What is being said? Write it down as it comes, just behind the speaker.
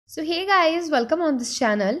So hey guys, welcome on this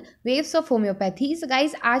channel waves of homeopathy. So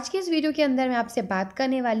guys, आज के इस video के अंदर मैं आपसे बात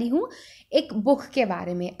करने वाली हूँ एक बुक के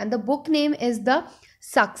बारे में, and the book name is the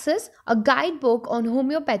success, a guide book on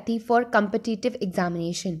homeopathy for competitive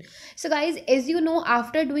examination. So guys, as you know,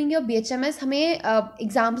 after doing your BHMS हमें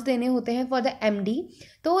एग्जाम्स देने होते हैं फॉर द MD।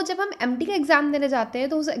 तो जब हम MD का एग्ज़ाम देने जाते हैं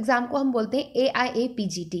तो उस एग्ज़ाम को हम बोलते हैं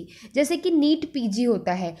AIAPGT, जैसे कि नीट PG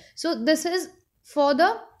होता है। So this is for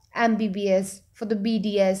the MBBS, for the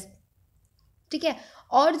BDS, ठीक है।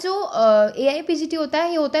 और जो AIPGT होता है,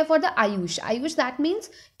 ये होता है for the Ayush. Ayush that means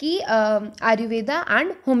कि Ayurveda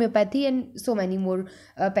and homeopathy and so many more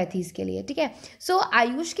pathies के लिए, ठीक है। सो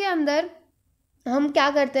आयुष के अंदर हम क्या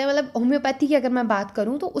करते हैं, मतलब होम्योपैथी की अगर मैं बात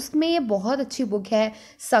करूं तो उसमें ये बहुत अच्छी बुक है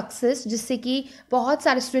सक्सेस, जिससे कि बहुत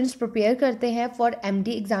सारे स्टूडेंट्स प्रिपेयर करते हैं फॉर MD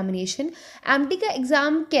एग्जामिनेशन। MD का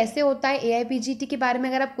एग्ज़ाम कैसे होता है, AIPGT के बारे में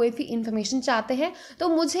अगर आप कोई भी इन्फॉर्मेशन चाहते हैं तो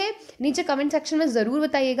मुझे नीचे कमेंट सेक्शन में ज़रूर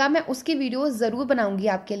बताइएगा, मैं उसकी वीडियो ज़रूर बनाऊंगी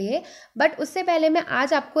आपके लिए। बट उससे पहले मैं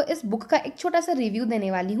आज आपको इस बुक का एक छोटा सा रिव्यू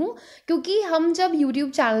देने वाली हूँ, क्योंकि हम जब यूट्यूब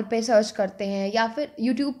चैनल पर सर्च करते हैं या फिर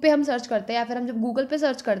यूट्यूब पर हम सर्च करते हैं या फिर हम जब गूगल पर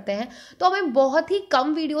सर्च करते हैं तो हमें बहुत ही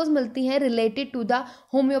कम वीडियोस मिलती हैं related to the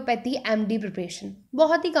homeopathy MD preparation,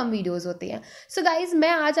 बहुत ही कम वीडियोस होती हैं। सो गाइज, मैं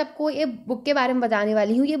आज आपको ये बुक के बारे में बताने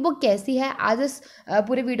वाली हूँ। ये बुक कैसी है आज इस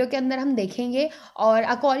पूरे वीडियो के अंदर हम देखेंगे। और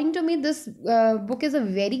according to me this book is a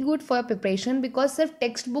very good for preparation, because सिर्फ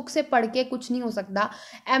टेक्स्ट बुक से पढ़ के कुछ नहीं हो सकता।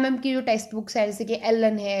 MM की जो टेक्स्ट बुक्स है, जैसे कि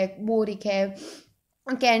एलन है, बोरिक है,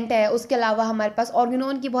 कैंट है, उसके अलावा हमारे पास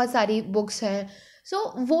ऑर्गेनॉन की बहुत सारी बुक्स हैं। सो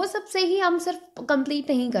वो सब से ही हम सिर्फ कंप्लीट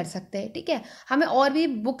नहीं कर सकते, ठीक है। हमें और भी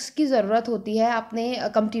बुक्स की ज़रूरत होती है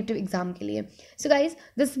अपने कम्पिटिटिव एग्जाम के लिए। So guys,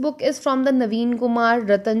 this book is from the Naveen Kumar,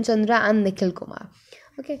 Ratan Chandra and Nikhil Kumar.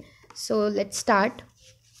 Okay, so let's start.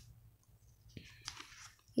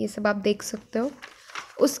 ये सब आप देख सकते हो।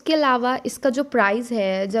 उसके अलावा इसका जो प्राइस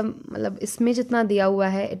है, जब मतलब इसमें जितना दिया हुआ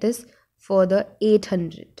है, इट इज़ फॉर द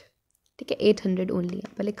 800, ठीक है, 800 ओनली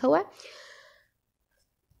यहाँ पर लिखा हुआ है।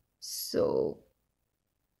 So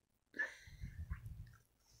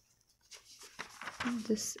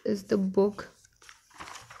this is the book.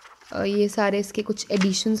 ये सारे इसके कुछ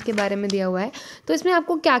एडिशंस के बारे में दिया हुआ है। तो इसमें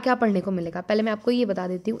आपको क्या क्या पढ़ने को मिलेगा, पहले मैं आपको ये बता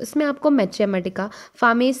देती हूँ। इसमें आपको मैट्रिया, Medica,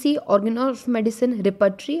 pharmacy, organ of medicine,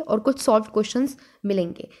 repertory और कुछ सॉल्व क्वेश्चंस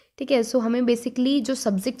मिलेंगे, ठीक है। सो हमें बेसिकली जो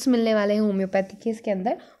सब्जेक्ट्स मिलने वाले हैं होम्योपैथी के इसके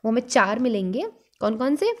अंदर, वो हमें 4 मिलेंगे। कौन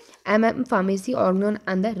कौन से? MM, pharmacy, organ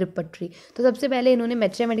and the repertory. तो सबसे पहले इन्होंने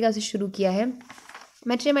मैट्रिया मेडिका से शुरू किया है।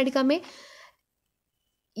 मैट्रिया मेडिका में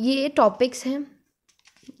ये टॉपिक्स हैं,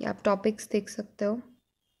 ये आप टॉपिक्स देख सकते हो।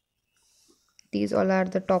 These all are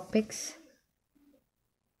the topics.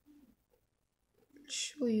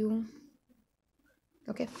 Show you.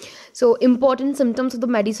 Okay, so important symptoms of the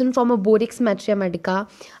medicine from a Borix Matria Medica.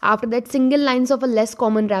 After that, single lines of a less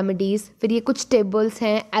common remedies. फिर ये कुछ tables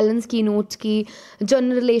हैं एलन्स की notes की,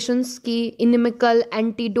 general relations की, inimical,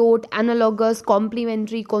 antidote, analogous,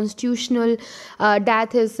 complementary, constitutional,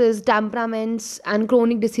 diathesis, temperaments and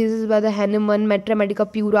chronic diseases by the Hahnemann, Matria Medica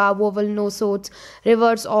Pura, Vowel Nosotes,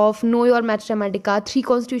 reverse of Know Your Matria Medica, 3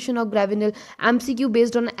 Constitution of Gravenel, MCQ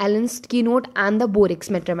based on Allen's keynote and the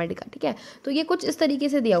Borix Matria Medica, ठीक है। तो ये कुछ इस तरीके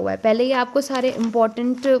से दिया हुआ है। पहले ये आपको सारे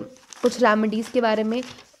इम्पॉर्टेंट कुछ रेमेडीज़ के बारे में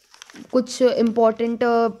कुछ इम्पॉर्टेंट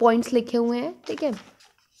पॉइंट्स लिखे हुए हैं, ठीक है।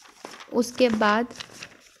 उसके बाद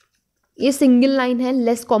ये सिंगल लाइन है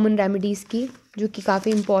लेस कॉमन रेमेडीज़ की, जो कि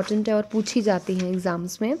काफ़ी इम्पॉर्टेंट है और पूछी जाती हैं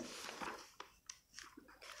एग्जाम्स में।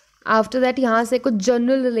 आफ्टर दैट यहाँ से कुछ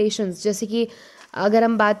जनरल रिलेशंस, जैसे कि अगर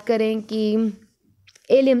हम बात करें कि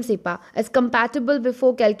allium सिपा is compatible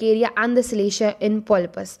before Calcarea and the Silesia in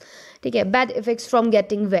polypous, ठीक है। Bad effects from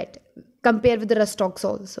getting wait compare with rhus tox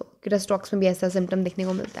also, कि रस्टॉक्स में भी ऐसा सिम्टम देखने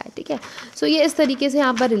को मिलता है, ठीक है। सो ये इस तरीके से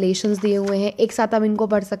यहाँ पर रिलेशंस दिए हुए हैं, एक साथ हम इनको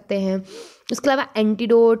पढ़ सकते हैं। उसके अलावा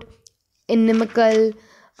एंटीडोट, इनिमिकल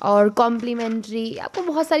और कॉम्प्लीमेंट्री, आपको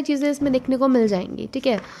बहुत सारी चीज़ें इसमें देखने को मिल जाएंगी, ठीक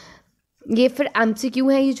है। ये फिर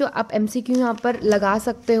MCQ है, ये जो आप MCQ यहाँ पर लगा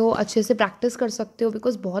सकते हो, अच्छे से प्रैक्टिस कर सकते हो,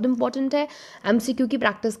 बिकॉज बहुत इंपॉर्टेंट है MCQ की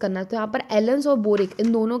प्रैक्टिस करना। तो यहाँ पर एलेंस और बोरिक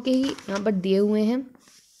इन दोनों के ही यहाँ पर दिए हुए हैं।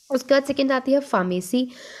 उसके बाद सेकेंड आती है फार्मेसी।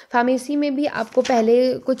 फार्मेसी में भी आपको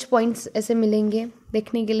पहले कुछ पॉइंट्स ऐसे मिलेंगे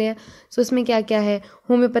देखने के लिए। सो इसमें क्या क्या है?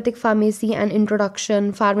 Homeopathic pharmacy and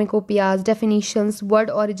introduction, फार्मेकोपियाज, definitions, word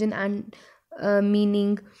origin and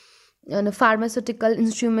meaning, pharmaceutical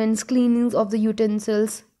instruments, cleaning of the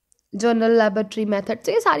utensils, general laboratory method.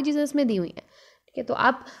 तो ये सारी चीज़ें इसमें दी हुई हैं, ठीक है। तो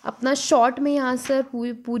आप अपना शॉर्ट में यहाँ से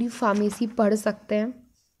पूरी फार्मेसी पढ़ सकते हैं,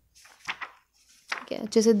 ठीक है।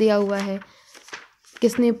 अच्छे से दिया हुआ है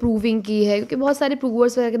किसने प्रूविंग की है, क्योंकि बहुत सारे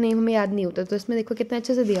प्रूवर्स वगैरह का नेम हमें याद नहीं होता। तो इसमें देखो कितना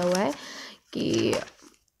अच्छे से दिया हुआ है कि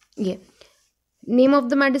ये name of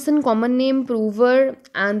the medicine, common name, prover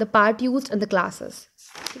and the part use and the classes.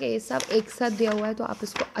 ठीक है, ये सब एक साथ दिया हुआ है तो आप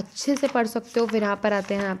इसको अच्छे से पढ़ सकते हो। फिर यहाँ पर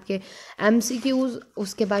आते हैं आपके MCQs,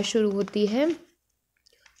 उसके बाद शुरू होती है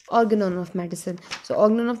ऑर्गेनोन of medicine. So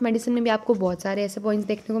ऑर्गेनोन of medicine में भी आपको बहुत सारे ऐसे पॉइंट्स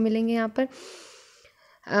देखने को मिलेंगे। यहाँ पर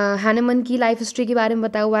हैनेमन की लाइफ हिस्ट्री के बारे में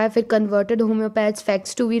बताया हुआ है। फिर converted homeopaths,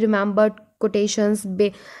 facts to be remembered, quotations,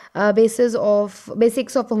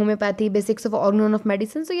 basics of homeopathy, basics of ऑर्गेनोन of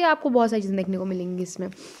medicine. तो ये आपको बहुत सारी चीज़ें देखने को मिलेंगी इसमें।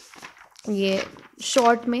 ये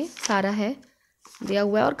शॉर्ट में सारा है दिया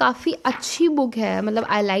हुआ है और काफ़ी अच्छी बुक है, मतलब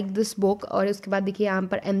आई लाइक दिस बुक। और उसके बाद देखिए यहाँ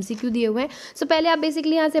पर MCQ दिए हुए हैं। सो पहले आप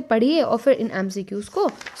बेसिकली यहाँ से पढ़िए और फिर इन MCQs को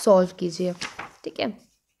सॉल्व कीजिए। ठीक है,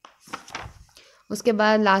 उसके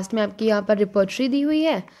बाद लास्ट में आपकी यहाँ पर रिपोर्टरी दी हुई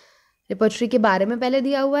है। रिपोर्टरी के बारे में पहले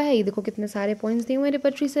दिया हुआ है, ये देखो कितने सारे पॉइंट्स दिए हुए हैं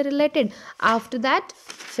रिपोर्टरी से रिलेटेड। आफ्टर दैट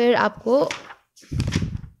फिर आपको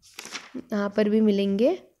यहाँ पर भी मिलेंगे,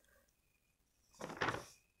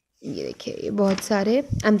 ये देखिए ये बहुत सारे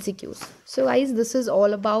MCQs। So guys this is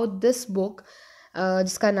all about this book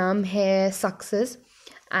जिसका नाम है success.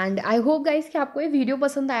 And I hope guys कि आपको ये वीडियो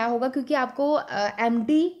पसंद आया होगा, क्योंकि आपको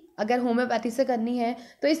MD अगर होम्योपैथी से करनी है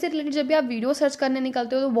तो इससे रिलेटेड जब भी आप वीडियो सर्च करने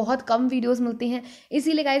निकलते हो तो बहुत कम वीडियोस मिलती हैं।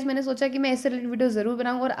 इसीलिए गाइज मैंने सोचा कि मैं इससे रिलेटेड वीडियो ज़रूर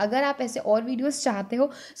बनाऊँ। और अगर आप ऐसे और वीडियोस चाहते हो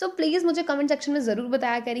सो प्लीज़ मुझे कमेंट सेक्शन में ज़रूर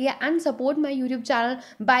बताया करिए। And support my YouTube channel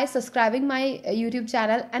bye subscribing my YouTube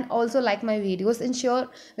channel and also like my videos in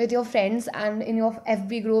sure with your friends and in your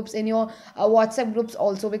FB groups, in your WhatsApp groups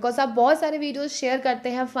also, because आप बहुत सारे videos share करते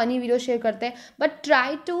हैं, funny video share करते हैं, but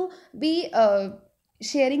try to be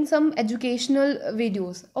sharing some educational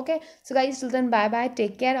videos. Okay, so guys till then bye bye,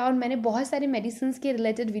 take care. और मैंने बहुत सारे मेडिसिन के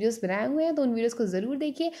रिलेटेड वीडियोस बनाए हुए हैं तो उन वीडियोस को ज़रूर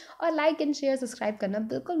देखिए और लाइक एंड शेयर सब्सक्राइब करना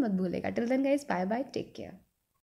बिल्कुल मत भूलेगा। Till then guys bye bye, take care.